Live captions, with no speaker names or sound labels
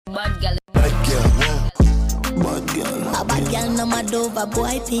Bad girl. Bad girl, whoa. Bad girl. A bad girl no mad over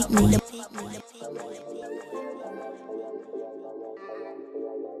boy pick me.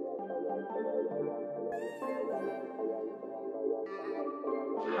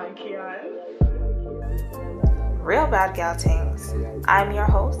 Hi, Kian. Real Bad Gal Tings. I'm your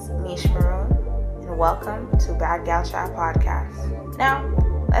host, Mish Maroon, and welcome to Bad Gal Chat Podcast. Now,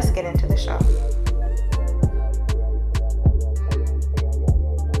 let's get into the show.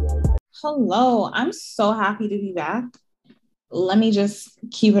 Hello, I'm so happy to be back. Let me just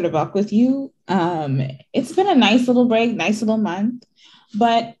keep it a buck with you. It's been a nice little break, nice little month,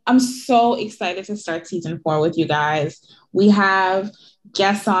 but I'm so excited to start season 4 with you guys. We have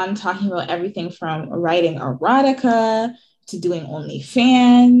guests on talking about everything from writing erotica to doing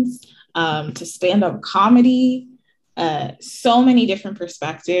OnlyFans, to stand-up comedy, so many different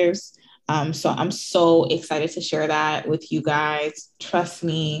perspectives. So I'm so excited to share that with you guys. Trust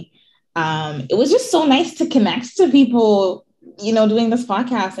me. It was just so nice to connect to people, doing this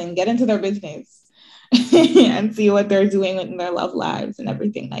podcast and get into their business and see what they're doing in their love lives and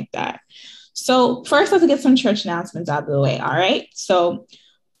everything like that. So first, let's get some church announcements out of the way. All right. So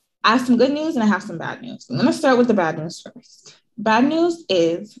I have some good news and I have some bad news. I'm going to start with the bad news first. Bad news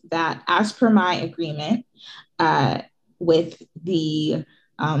is that as per my agreement with the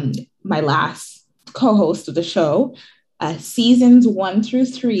my last co-host of the show, seasons 1 through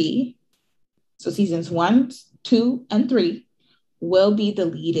 3, so seasons 1, 2, and 3 will be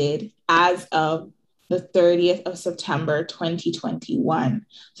deleted as of the 30th of September, 2021.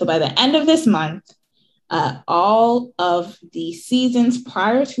 So by the end of this month, all of the seasons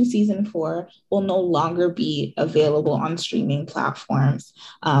prior to season 4 will no longer be available on streaming platforms.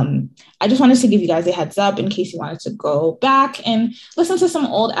 I just wanted to give you guys a heads up in case you wanted to go back and listen to some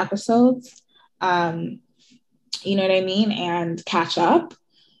old episodes, you know what I mean, and catch up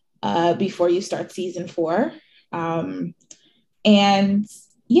before you start season 4. And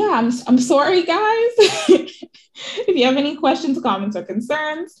yeah, I'm sorry, guys. If you have any questions, comments, or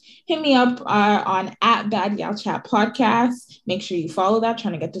concerns, hit me up on @BadGalChat Podcast. Make sure you follow that.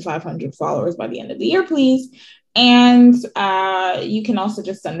 Trying to get to 500 followers by the end of the year, please. And you can also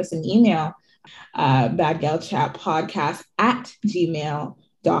just send us an email,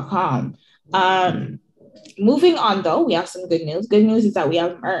 badgalchatpodcast@gmail.com. Moving on, though, we have some good news. Good news is that we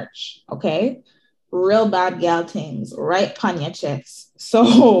have merch, okay? Real Bad Gal Tings, right upon your chest.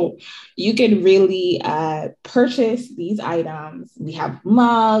 So you can really purchase these items. We have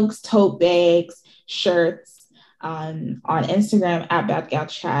mugs, tote bags, shirts on Instagram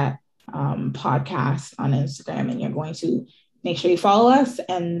 @BadGalChat Podcast on Instagram. And you're going to make sure you follow us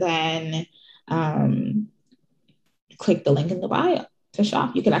and then click the link in the bio to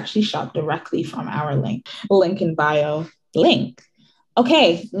shop. You can actually shop directly from our link in bio link.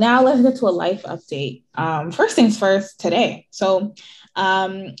 Okay, now let's get to a life update. First things first, today. So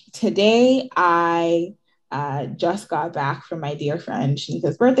today I just got back from my dear friend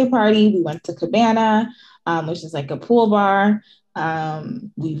Shanika's birthday party. We went to Cabana, which is like a pool bar.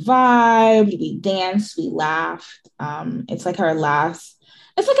 We vibed, we danced, we laughed. It's like a last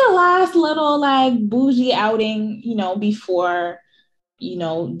little like bougie outing, before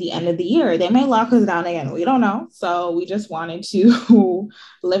the end of the year. They may lock us down again. We don't know. So we just wanted to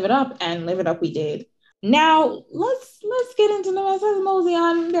live it up, and live it up we did. Now let's get into the mess. Let's mosey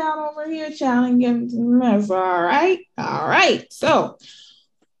on down over here, child, and get into the mess. All right. So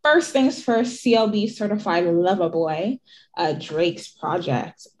first things first, CLB Certified Lover Boy, Drake's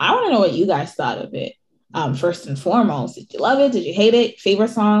project. I want to know what you guys thought of it. First and foremost, did you love it? Did you hate it? Favorite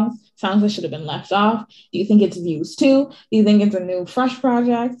songs that should have been left off? Do you think it's views too? Do you think it's a new fresh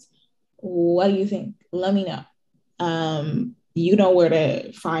project? What do you think? Let me know. You know where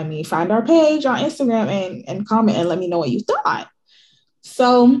to find me. Find our page on Instagram and comment and let me know what you thought.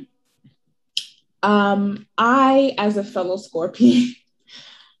 So I, as a fellow Scorpion,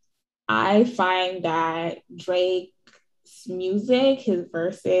 I find that Drake's music, his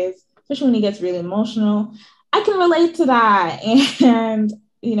verses, especially when he gets really emotional, I can relate to that. And,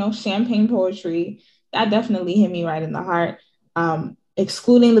 champagne poetry, that definitely hit me right in the heart.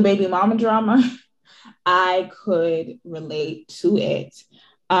 Excluding the baby mama drama, I could relate to it.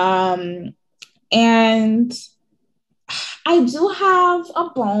 And I do have a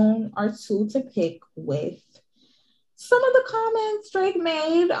bone or two to pick with some of the comments Drake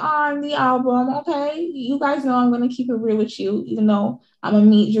made on the album. Okay, you guys know I'm going to keep it real with you, even though I'm going to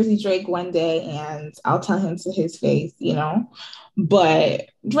meet Drizzy Drake one day and I'll tell him to his face, But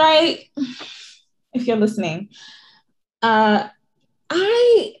Drake, if you're listening, I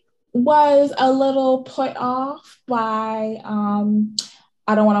was a little put off by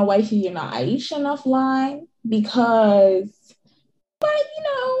I don't want to wife you, you're not Aisha enough line because,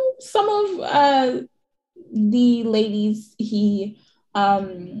 some of the ladies he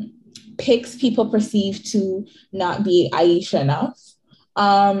um, picks people perceive to not be Aisha enough.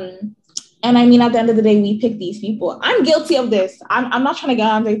 Um, and I mean, at the end of the day, we pick these people. I'm guilty of this. I'm not trying to get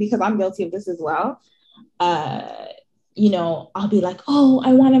on there because I'm guilty of this as well. Uh, I'll be like, oh,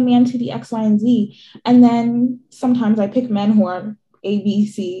 I want a man to be X, Y, and Z. And then sometimes I pick men who are A, B,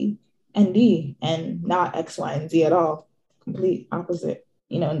 C, and D and not X, Y, and Z at all. Complete opposite.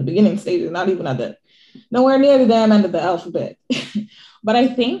 In the beginning stages, not even at the nowhere near the damn end of the alphabet. But I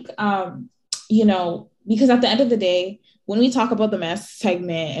think, because at the end of the day, when we talk about the mess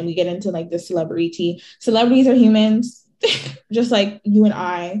segment and we get into like the celebrities are humans, just like you and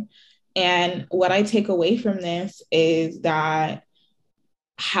I. And what I take away from this is that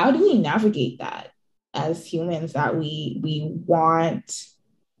how do we navigate that as humans that we want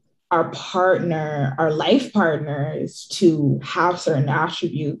our partner, our life partners to have certain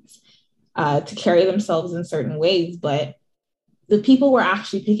attributes, to carry themselves in certain ways, but the people we're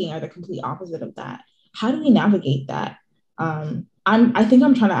actually picking are the complete opposite of that. How do we navigate that? I think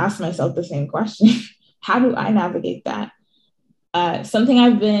I'm trying to ask myself the same question. How do I navigate that? Something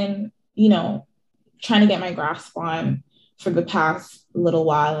I've been, trying to get my grasp on for the past little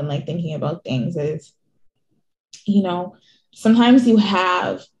while and like thinking about things is, sometimes you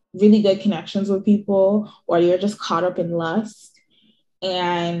have really good connections with people or you're just caught up in lust.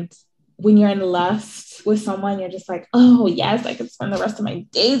 And when you're in lust with someone, you're just like, oh, yes, I could spend the rest of my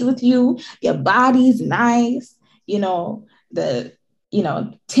days with you. Your body's nice. The,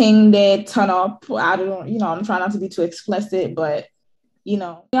 ting they turn up. I don't, I'm trying not to be too explicit, but, you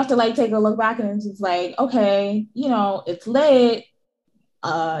have to like take a look back and it's just like, okay, it's lit.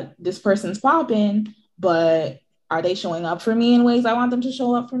 This person's popping, but are they showing up for me in ways I want them to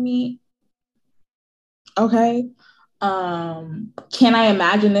show up for me? Okay. Can I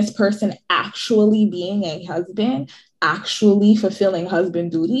imagine this person actually being a husband, actually fulfilling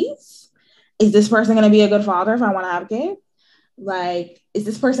husband duties? Is this person going to be a good father if I want to have kids? Like, is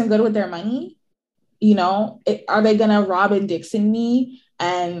this person good with their money? Are they going to Robin Dixon me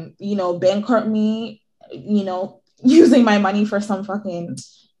and, bankrupt me, using my money for some fucking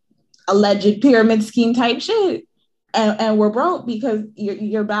alleged pyramid scheme type shit? And we're broke because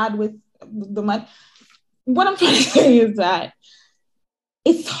you're bad with the money. What I'm trying to say is that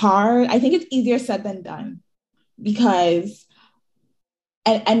it's hard. I think it's easier said than done because,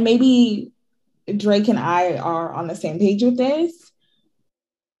 and maybe Drake and I are on the same page with this.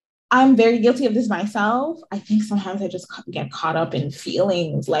 I'm very guilty of this myself. I think sometimes I just get caught up in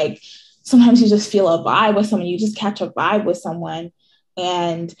feelings. Like sometimes you just feel a vibe with someone, you just catch a vibe with someone,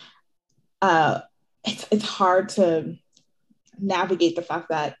 and it's hard to navigate the fact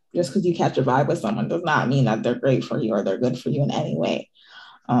that just because you catch a vibe with someone does not mean that they're great for you or they're good for you in any way.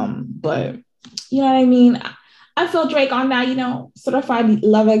 But you know what I mean? I feel Drake on that, Certified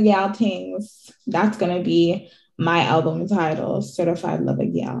Lover Gal things. That's gonna be my album title, Certified Lover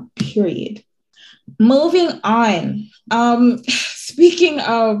Gal, period. Moving on. Speaking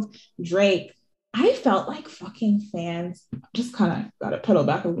of Drake, I felt like fucking fans just kind of got to pedal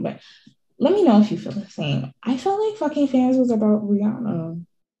back a little bit. Let me know if you feel the same. I felt like fucking fans was about Rihanna.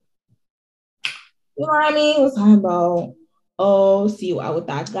 You know what I mean? It was talking about, oh, see you out with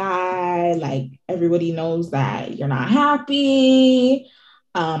that guy. Like everybody knows that you're not happy.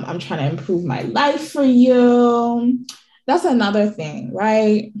 I'm trying to improve my life for you. That's another thing,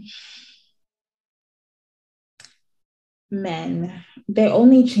 right? Men, they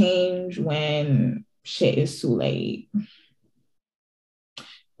only change when shit is too late.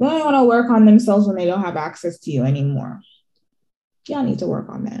 They only want to work on themselves when they don't have access to you anymore. Y'all need to work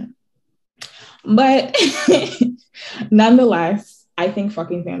on that. But nonetheless, I think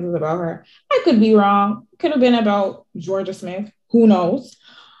fucking fans is about her. I could be wrong. Could have been about Georgia Smith. Who knows?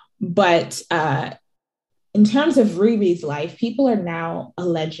 But in terms of Riri's life, people are now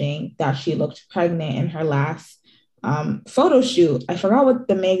alleging that she looked pregnant in her last photo shoot. I forgot what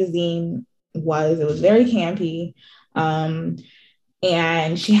the magazine was. It was very campy.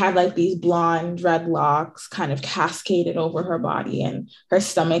 And she had like these blonde dreadlocks kind of cascaded over her body, and her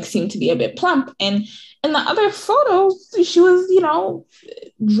stomach seemed to be a bit plump. And in the other photos, she was,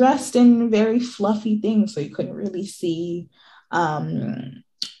 dressed in very fluffy things, so you couldn't really see.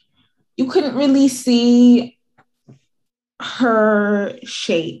 You couldn't really see her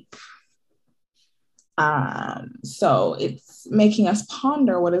shape. So it's making us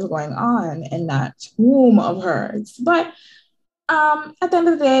ponder what is going on in that womb of hers. But at the end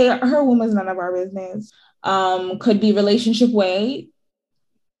of the day, her womb is none of our business. Could be relationship weight,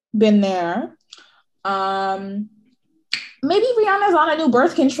 been there. Um, Maybe Rihanna's on a new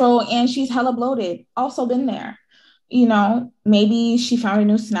birth control and she's hella bloated. Also been there. Maybe she found a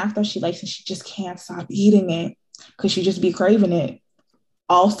new snack that she likes and she just can't stop eating it because she just be craving it.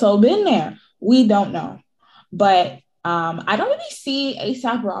 Also been there. We don't know. But I don't really see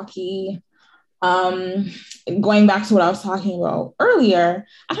ASAP Rocky. Um, Going back to what I was talking about earlier,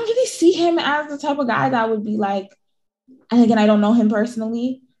 I don't really see him as the type of guy that would be like, and again, I don't know him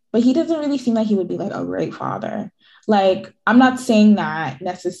personally, but he doesn't really seem like he would be like a great father. Like, I'm not saying that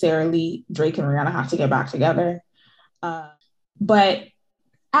necessarily Drake and Rihanna have to get back together. Uh, but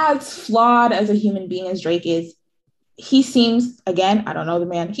as flawed as a human being as Drake is, he seems, again, I don't know the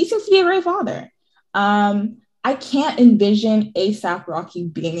man, he seems to be a great father. I can't envision ASAP Rocky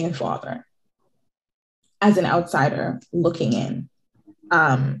being a father as an outsider looking in.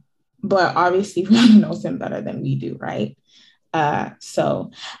 Um, but obviously, Rihanna knows him better than we do, right? So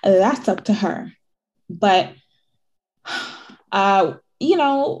that's up to her. But uh, you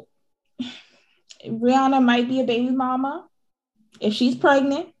know, Rihanna might be a baby mama if she's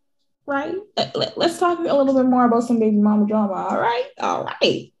pregnant, right? Let's talk a little bit more about some baby mama drama. All right.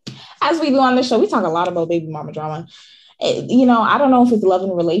 As we do on the show, we talk a lot about baby mama drama. I don't know if it's love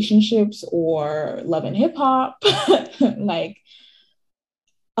in relationships or love in hip hop, like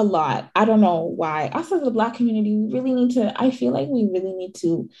a lot. I don't know why. Us as a Black community, we really need to, I feel like we really need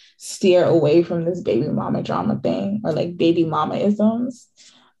to steer away from this baby mama drama thing or like baby mama isms.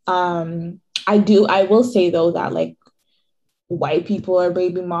 I will say though that like white people are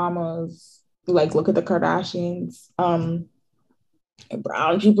baby mamas. Like look at the Kardashians.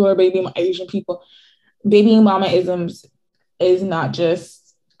 Brown people are Asian people. Baby mama isms is not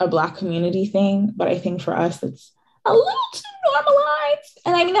just a Black community thing, but I think for us it's a little too normalized.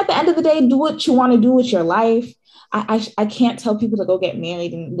 And I mean, at the end of the day, do what you want to do with your life. I can't tell people to go get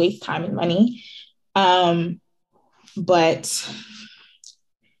married and waste time and money. But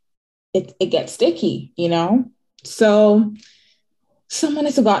it gets sticky, So someone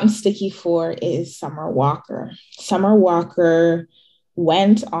it's gotten sticky for is Summer Walker. Summer Walker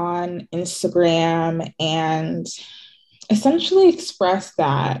went on Instagram and essentially expressed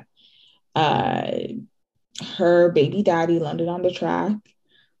that her baby daddy, London on the Track,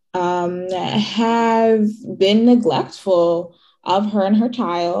 has been neglectful of her and her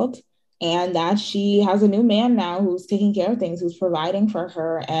child, and that she has a new man now who's taking care of things, who's providing for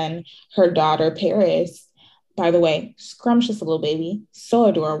her and her daughter, Paris. By the way, scrumptious little baby, so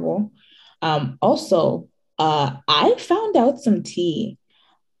adorable. Also, I found out some tea.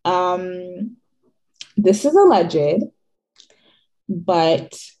 This is alleged,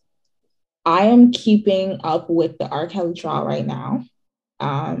 but I am keeping up with the R. Kelly trial right now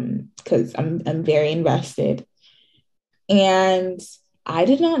because I'm very invested. And I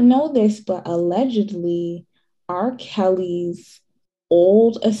did not know this, but allegedly, R. Kelly's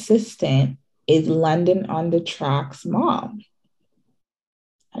old assistant is London on the Track's mom.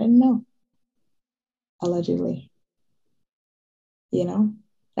 I didn't know. Allegedly.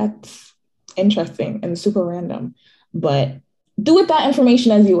 That's interesting and super random, but do with that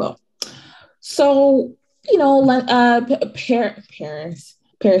information as you will. So, Paris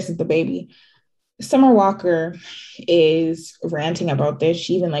is the baby. Summer Walker is ranting about this.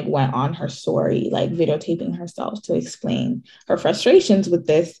 She even like went on her story, like videotaping herself to explain her frustrations with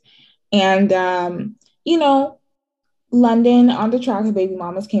this. And London on the Track, the baby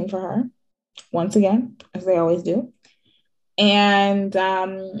mamas came for her once again, as they always do. And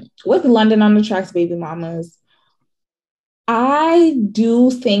with London on the Track's baby mamas, I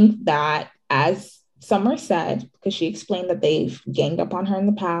do think that, as Summer said, because she explained that they've ganged up on her in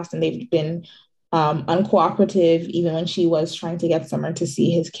the past and they've been uncooperative, even when she was trying to get Summer to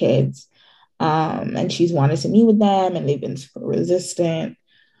see his kids. And she's wanted to meet with them and they've been super resistant.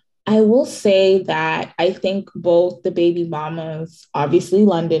 I will say that I think both the baby mamas, obviously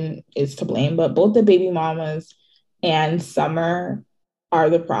London is to blame, but both the baby mamas and Summer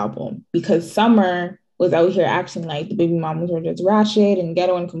are the problem, because Summer was out here acting like the baby mamas were just ratchet and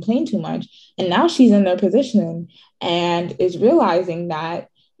ghetto and complain too much. And now she's in their position and is realizing that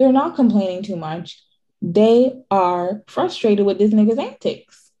they're not complaining too much. They are frustrated with this nigga's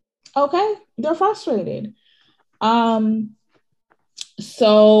antics. Okay? They're frustrated.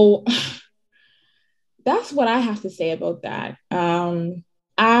 So that's what I have to say about that.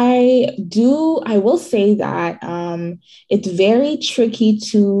 I will say that it's very tricky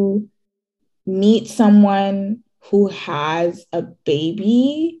to meet someone who has a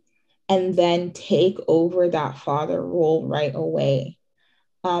baby and then take over that father role right away.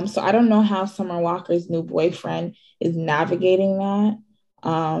 So I don't know how Summer Walker's new boyfriend is navigating that.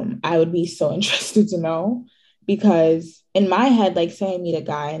 I would be so interested to know because in my head, like say I meet a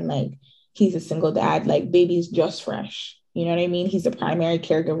guy and like he's a single dad, like baby's just fresh. You know what I mean? He's the primary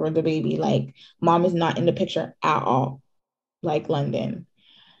caregiver of the baby. Like mom is not in the picture at all, like London,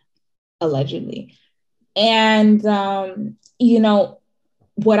 allegedly. And would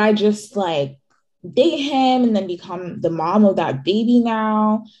I just like date him and then become the mom of that baby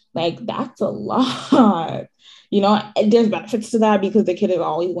now? Like that's a lot. There's benefits to that because the kid is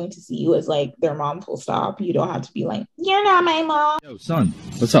always going to see you as like their mom full stop. You don't have to be like, you're not my mom. Yo, son,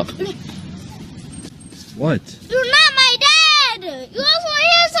 what's up? What? You're not my dad! You also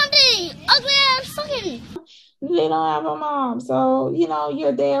hear something! Ugly ass fucking. They don't have a mom. So,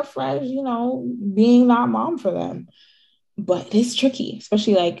 you're there fresh, being that mom for them. But it's tricky,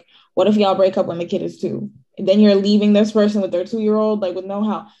 especially like, what if y'all break up when the kid is 2? And then you're leaving this person with their 2-year-old, like with no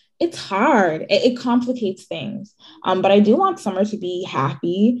help. It's hard. It complicates things. But I do want Summer to be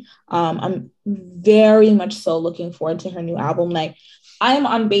happy. I'm very much so looking forward to her new album. Like, I am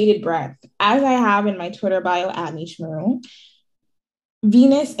on bated breath, as I have in my Twitter bio at Niche Maroon.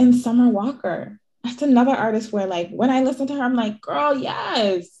 Venus and Summer Walker. That's another artist where, like, when I listen to her, I'm like, girl,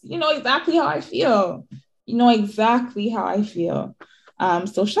 yes, you know exactly how I feel. You know exactly how I feel.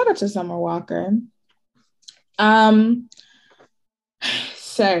 So shout out to Summer Walker.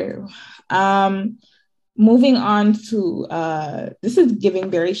 So moving on to this is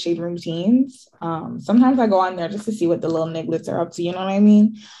giving very shade room teens. Sometimes I go on there just to see what the little nigglets are up to, you know what I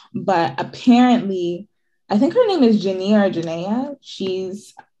mean? But apparently, I think her name is Jania or Janaea.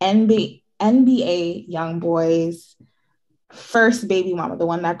 She's NBA YoungBoy's first baby mama, the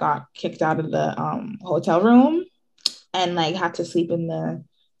one that got kicked out of the hotel room and like had to sleep in the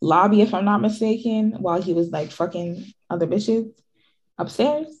lobby, if I'm not mistaken, while he was like fucking other bitches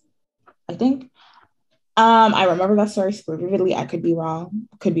upstairs, I think. I remember that story super vividly. I could be wrong.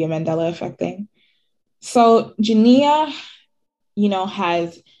 Could be a Mandela effect thing. So Jania,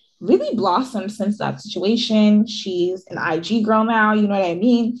 has really blossomed since that situation. She's an IG girl now, you know what I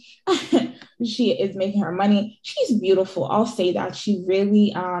mean? She is making her money. She's beautiful. I'll say that. She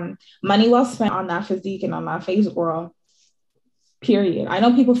really, money well spent on that physique and on that face, girl. Period. I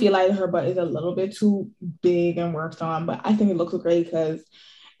know people feel like her butt is a little bit too big and worked on, but I think it looks great because,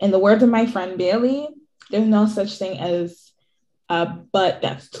 in the words of my friend Bailey, there's no such thing as a butt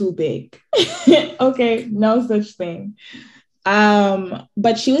that's too big. Okay, no such thing.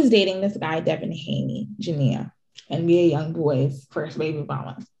 But she was dating this guy, Devin Haney, Jania, NBA YoungBoy's first baby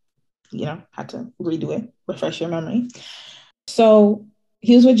mama. Had to redo it, refresh your memory. So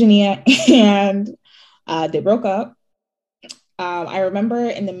he was with Jania and they broke up. I remember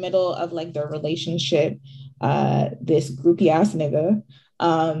in the middle of like their relationship, this groupie ass nigga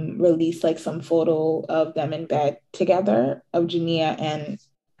released like some photo of them in bed together, of Jania and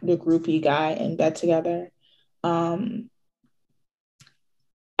the groupie guy in bed together. And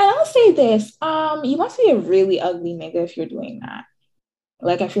I'll say this, you must be a really ugly nigga if you're doing that.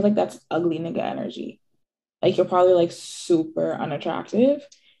 Like, I feel like that's ugly nigga energy. Like, you're probably like super unattractive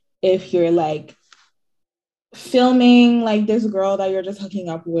if you're like filming like this girl that you're just hooking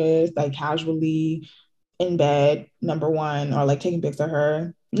up with, like casually in bed, number one, or like taking pics of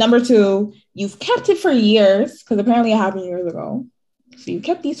her. Number two, you've kept it for years because apparently it happened years ago. So you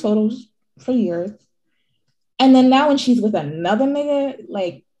kept these photos for years. And then now when she's with another nigga,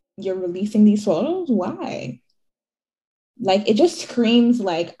 like you're releasing these photos. Why? Like it just screams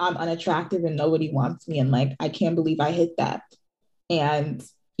like I'm unattractive and nobody wants me. And like I can't believe I hit that. And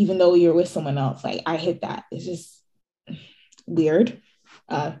even though you're with someone else, like I hit that. It's just weird.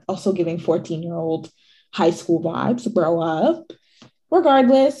 Also giving 14-year-old high school vibes, grow up.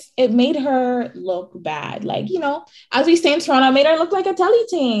 Regardless, it made her look bad. Like, as we stay in Toronto, it made her look like a telly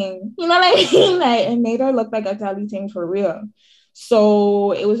ting. You know what I mean? Like, it made her look like a telly ting for real.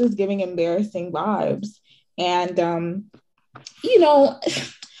 So it was just giving embarrassing vibes. And,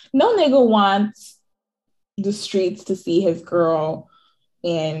 no nigga wants the streets to see his girl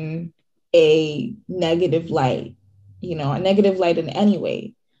in a negative light, a negative light in any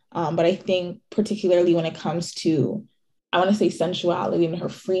way. But I think particularly when it comes to, I want to say sensuality and her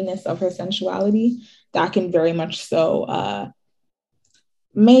freeness of her sensuality, that can very much so I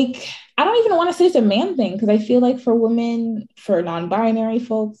don't even want to say it's a man thing, because I feel like for women, for non-binary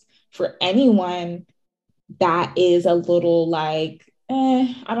folks, for anyone, that is a little like,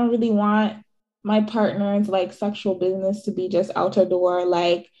 I don't really want my partner's like sexual business to be just out the door.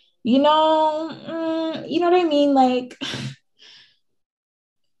 Like, you know what I mean? Like,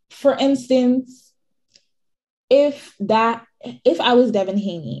 for instance, if I was Devin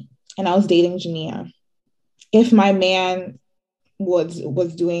Haney and I was dating Jania, if my man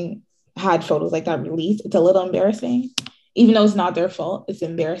had photos like that released. It's a little embarrassing, even though it's not their fault. It's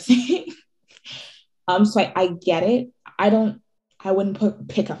embarrassing. So I get it. I wouldn't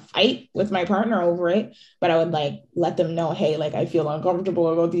pick a fight with my partner over it, but I would like let them know, hey, like I feel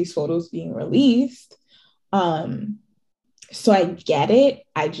uncomfortable about these photos being released. Um, so I get it.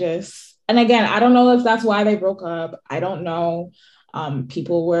 And again, I don't know if that's why they broke up. I don't know.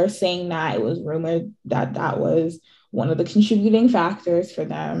 People were saying that it was rumored that that was one of the contributing factors for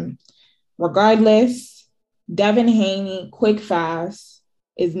them. Regardless, Devin Haney, quick fast,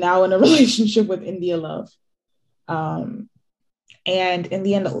 is now in a relationship with India Love. And in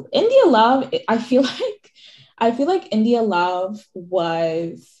the end, India Love, I feel like India Love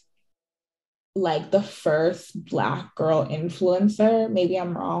was like the first Black girl influencer. Maybe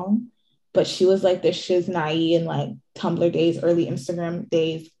I'm wrong, but she was like the Shiz Nai in like Tumblr days, early Instagram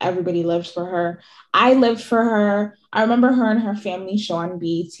days. Everybody lived for her. I lived for her. I remember her and her family show on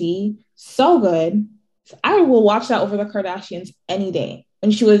BET. So good. I will watch that over the Kardashians any day.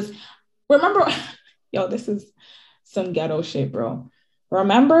 And remember, yo, this is some ghetto shit, bro.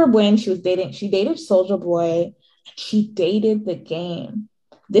 Remember when she dated Soulja Boy, she dated The Game.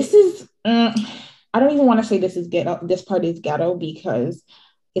 This is, I don't even want to say this is ghetto. This part is ghetto because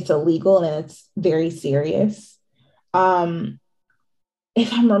it's illegal and it's very serious. If I'm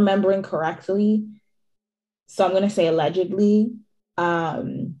remembering correctly, so I'm going to say allegedly,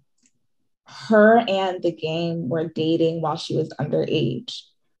 her and The Game were dating while she was underage.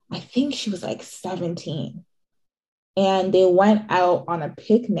 I think she was like 17. And they went out on a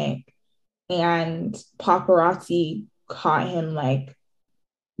picnic and paparazzi caught him like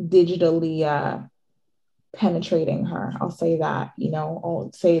digitally penetrating her. I'll say that,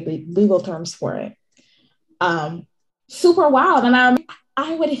 I'll say the legal terms for it. Super wild. And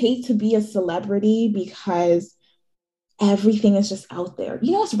I would hate to be a celebrity because everything is just out there.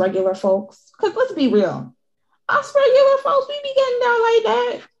 It's regular folks. Because let's be real. Us regular folks, we be getting down like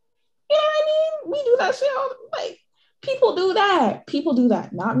that. You know what I mean? We do that shit like people do that. People do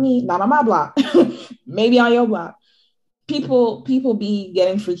that. Not me, not on my block. Maybe on your block. People be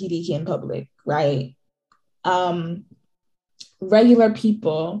getting freaky deaky in public, right? Regular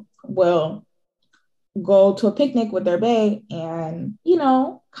people will go to a picnic with their bae and,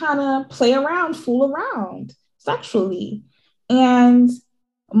 kind of play around, fool around sexually. And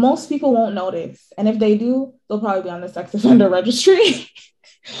most people won't notice. And if they do, they'll probably be on the sex offender registry.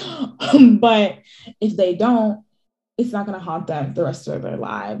 But if they don't, it's not going to haunt them the rest of their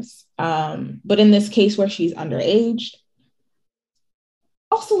lives. But in this case where she's underage,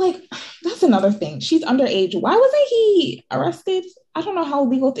 also, like, that's another thing. She's underage. Why wasn't he arrested? I don't know how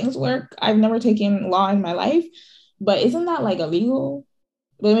legal things work. I've never taken law in my life, but isn't that like illegal?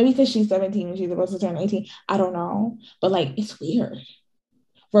 But maybe because she's 17 and she's supposed to turn 18. I don't know. But like, it's weird.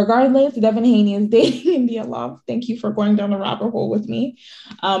 Regardless, Devin Haney is dating India Love. Thank you for going down the rabbit hole with me.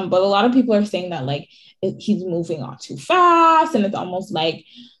 But a lot of people are saying that like he's moving on too fast and it's almost like,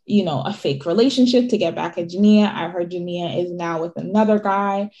 a fake relationship to get back at Jania. I heard Jania is now with another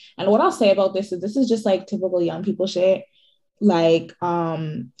guy. And what I'll say about this is just like typical young people shit, like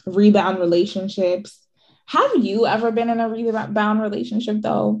rebound relationships. Have you ever been in a rebound relationship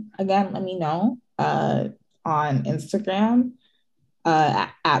though? Again, let me know on Instagram.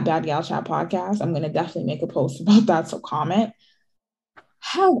 At Bad Gal Chat Podcast. I'm going to definitely make a post about that, so comment.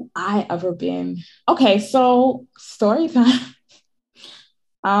 Have I ever been? Okay, so story time.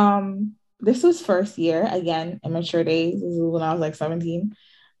 This was first year, again, immature days. This is when I was like 17.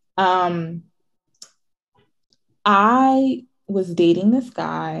 I was dating this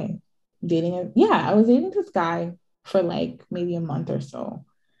guy, I was dating this guy for like maybe a month or so.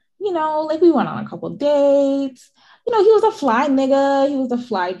 Like we went on a couple dates. He was a fly nigga. He was a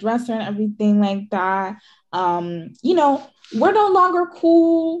fly dresser and everything like that. We're no longer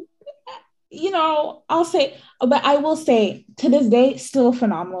cool. I'll say, but I will say to this day, still a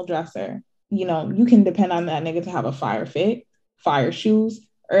phenomenal dresser. You can depend on that nigga to have a fire fit, fire shoes,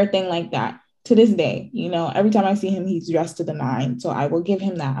 or a thing like that. To this day, every time I see him, he's dressed to the nine. So I will give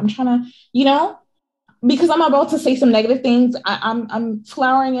him that. I'm trying to, because I'm about to say some negative things, I'm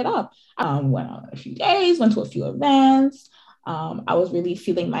flowering it up. Went on a few days, went to a few events. I was really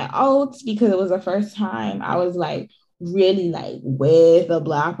feeling my oats because it was the first time I was like really like with a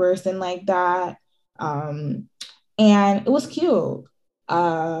Black person like that. And it was cute.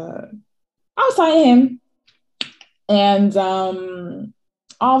 I was talking to him and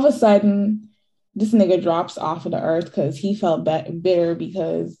all of a sudden this nigga drops off of the earth because he felt bitter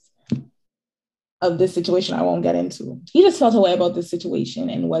because of this situation I won't get into. He just felt a way about this situation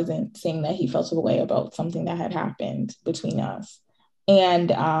and wasn't saying that he felt a way about something that had happened between us.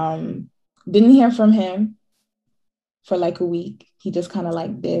 And didn't hear from him for like a week. He just kind of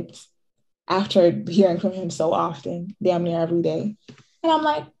like dipped after hearing from him so often, damn near every day. And I'm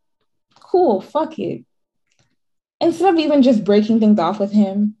like, cool, fuck it. Instead of even just breaking things off with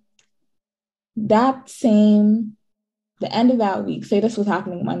him, that same, the end of that week, say this was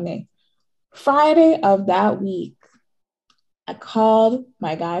happening Monday, Friday of that week, I called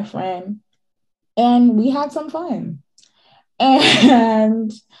my guy friend and we had some fun.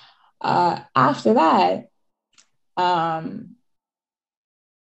 And after that, um,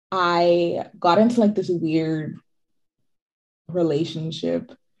 I got into like this weird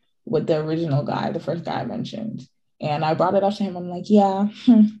relationship with the original guy, the first guy I mentioned. And I brought it up to him. I'm like, yeah,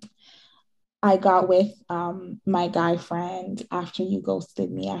 I got with my guy friend after you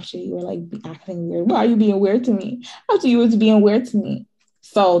ghosted me, after you were like acting weird. Why are you being weird to me? After you was being weird to me.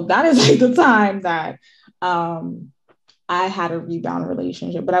 So that is like the time that I had a rebound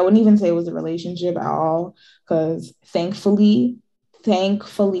relationship, but I wouldn't even say it was a relationship at all because thankfully,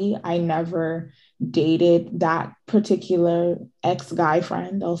 I never dated that particular ex guy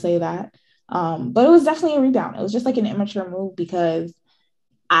friend. I'll say that. But it was definitely a rebound. It was just like an immature move because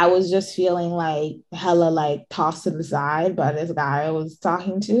I was just feeling like hella like tossed to the side by this guy I was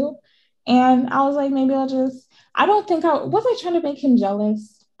talking to. And I was like, maybe I don't think was I trying to make him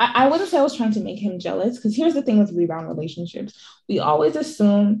jealous? I wouldn't say I was trying to make him jealous because here's the thing with rebound relationships. We always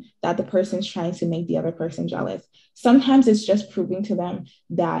assume that the person's trying to make the other person jealous. Sometimes it's just proving to them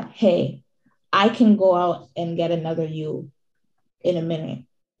that, hey, I can go out and get another you in a minute.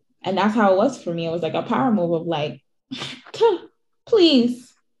 And that's how it was for me. It was like a power move of like,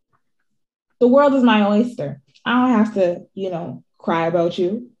 please, the world is my oyster. I don't have to, cry about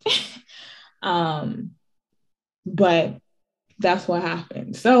you. um, but that's what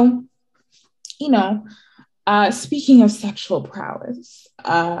happened. So, you know, speaking of sexual prowess,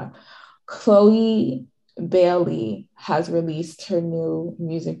 Chloe Bailey has released her new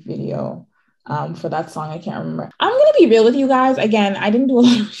music video for that song. I can't remember. I'm gonna be real with you guys. Again, I didn't do a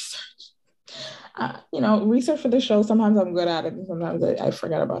lot of research. Research for the show. Sometimes I'm good at it, and sometimes I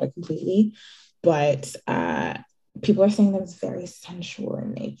forget about it completely. But people are saying that it's very sensual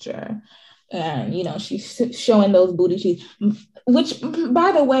in nature, and she's showing those booty cheeks. Which,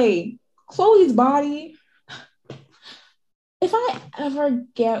 by the way, Chloe's body. If I ever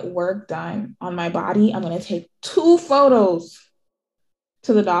get work done on my body, I'm gonna take 2 photos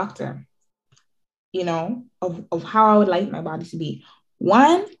to the doctor. Of how I would like my body to be.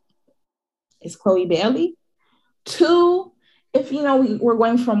 One is Chloe Bailey. 2, if we're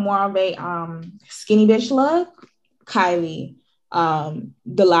going from more of a skinny bitch look, Kylie,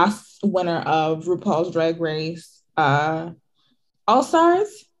 the last winner of RuPaul's Drag Race All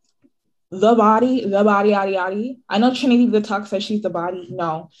Stars, the body, yada yada. I know Trinity the Tuck says she's the body.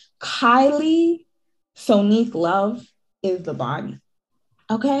 No, Kylie Sonique Love is the body.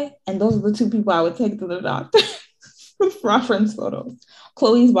 Okay, and those are the 2 people I would take to the doctor for reference photos.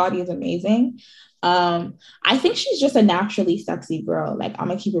 Chloe's body is amazing. I think she's just a naturally sexy girl. Like, I'm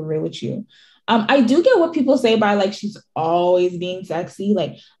gonna keep it real with you. I do get what people say by like she's always being sexy.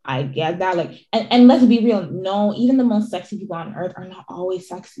 Like, I get that. Like, and let's be real. No, even the most sexy people on earth are not always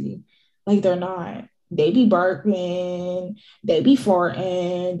sexy. Like, they're not. They be burping, they be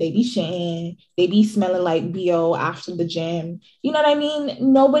farting, they be shitting, they be smelling like BO after the gym. You know what I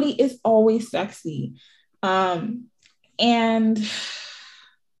mean? Nobody is always sexy. And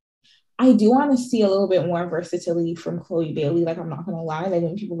I do want to see a little bit more versatility from Chloe Bailey. Like, I'm not gonna lie. Like,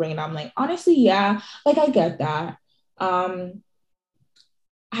 when people bring it up, I'm like, honestly, yeah. Like, I get that.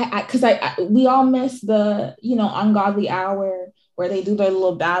 Because we all miss the ungodly hour where they do their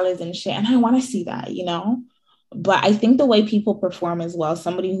little ballads and shit, and I want to see that. But I think the way people perform as well,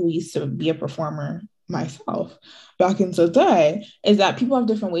 somebody who used to be a performer myself back in the day, is that people have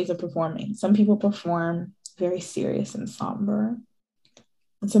different ways of performing. Some people perform very serious and somber,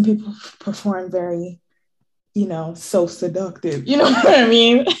 and some people perform very, so seductive. You know what I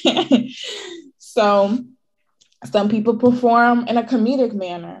mean? So some people perform in a comedic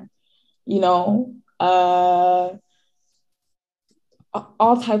manner,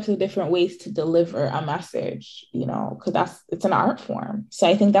 all types of different ways to deliver a message, because it's an art form. So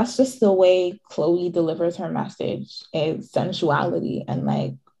I think that's just the way Chloe delivers her message, is sensuality, and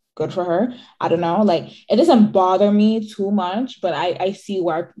like, good for her. I don't know, like, it doesn't bother me too much, but I see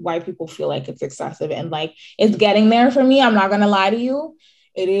why people feel like it's excessive, and like, it's getting there for me. I'm not gonna lie to you,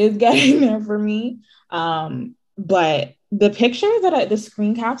 it is getting there for me. But the the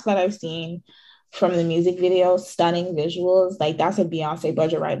screen caps that I've seen from the music video, stunning visuals. Like, that's a Beyonce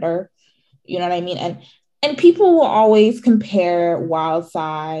budget right there. You know what I mean? And and people will always compare Wild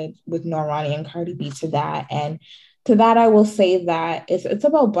Side with Normani and Cardi B to that. And to that, I will say that it's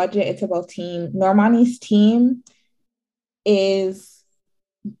about budget, it's about team. Normani's team is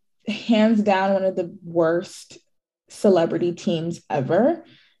hands down one of the worst celebrity teams ever.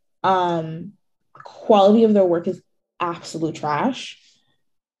 Quality of their work is absolute trash.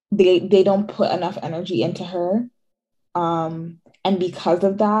 They don't put enough energy into her. And because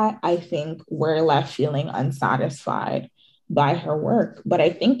of that, I think we're left feeling unsatisfied by her work. But I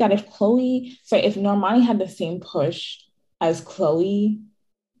think that if Normani had the same push as Chloe,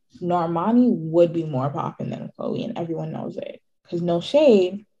 Normani would be more popping than Chloe, and everyone knows it. Because no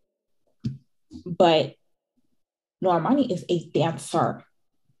shade, but Normani is a dancer.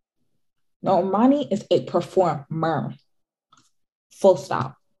 Normani is a performer. Full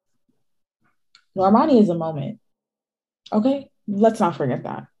stop. Normani is a moment. Okay? Let's not forget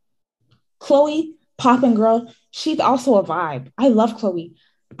that. Chloe, poppin' girl, she's also a vibe. I love Chloe.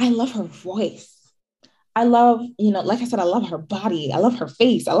 I love her voice. I love, like I said, I love her body. I love her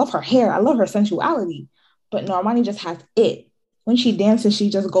face. I love her hair. I love her sensuality. But Normani just has it. When she dances, she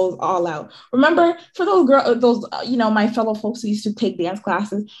just goes all out. Remember, for my fellow folks who used to take dance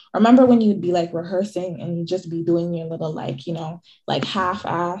classes, remember when you'd be like rehearsing and you'd just be doing your little like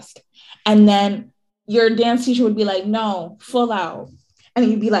half-assed. And then your dance teacher would be like, no, full out. And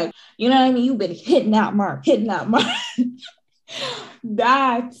you'd be like, you know what I mean? You've been hitting that mark. That's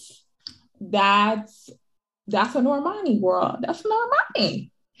a Normani world. That's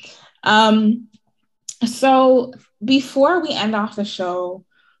Normani. So before we end off the show,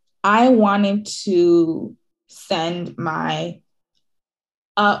 I wanted to send my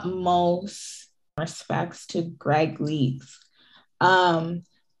utmost respects to Greg Leakes.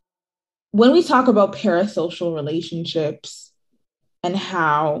 When we talk about parasocial relationships and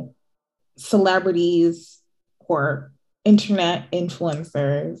how celebrities or internet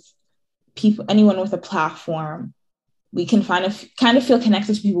influencers, people, anyone with a platform, we can kind of feel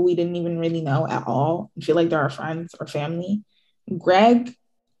connected to people we didn't even really know at all and feel like they're our friends or family. Greg,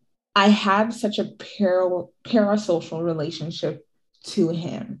 I had such a parasocial relationship to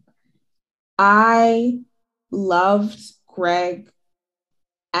him. I loved Greg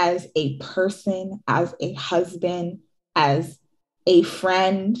as a person, as a husband, as a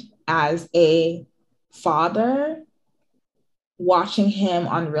friend, as a father. Watching him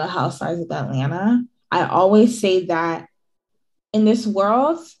on Real Housewives of Atlanta, I always say that in this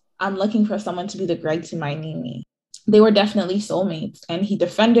world, I'm looking for someone to be the Greg to my Nene. They were definitely soulmates, and he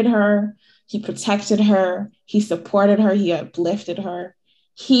defended her, he protected her, he supported her, he uplifted her.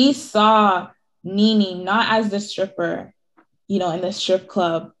 He saw Nene not as the stripper, in the strip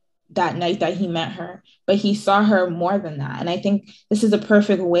club that night that he met her, but he saw her more than that. And I think this is a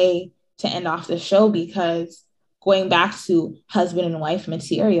perfect way to end off the show, because going back to husband and wife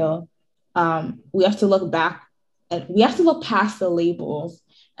material, we have to look back and we have to look past the labels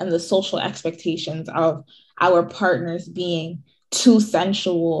and the social expectations of our partners being too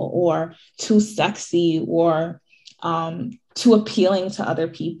sensual or too sexy or too appealing to other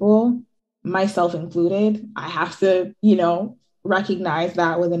people, myself included. I have to, recognize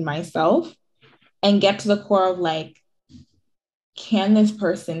that within myself and get to the core of like, can this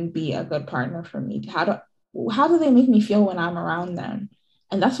person be a good partner for me? How do they make me feel when I'm around them?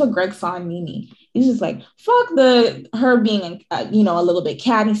 And that's what Greg saw in Nene. He's just like, fuck her being, a little bit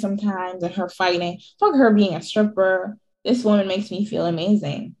catty sometimes and her fighting. Fuck her being a stripper. This woman makes me feel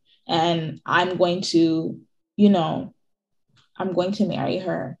amazing. And I'm going to, marry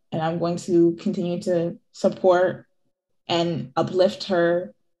her, and I'm going to continue to support and uplift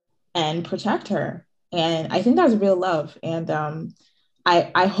her and protect her. And I think that's real love. And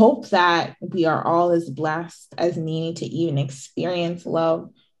I hope that we are all as blessed as Nene to even experience love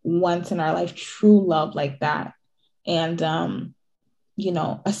once in our life, true love like that. And,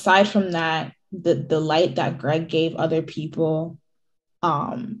 aside from that, the light that Greg gave other people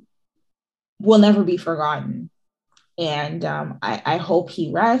will never be forgotten. And I hope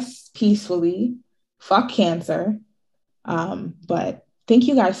he rests peacefully. Fuck cancer. But thank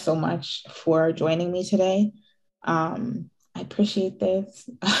you guys so much for joining me today. I appreciate this.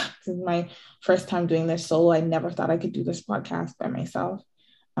 This is my first time doing this solo. I never thought I could do this podcast by myself.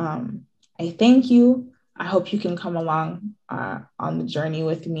 I thank you. I hope you can come along on the journey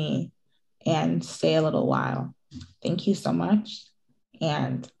with me and stay a little while. Thank you so much.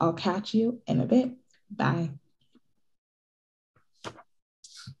 And I'll catch you in a bit. Bye.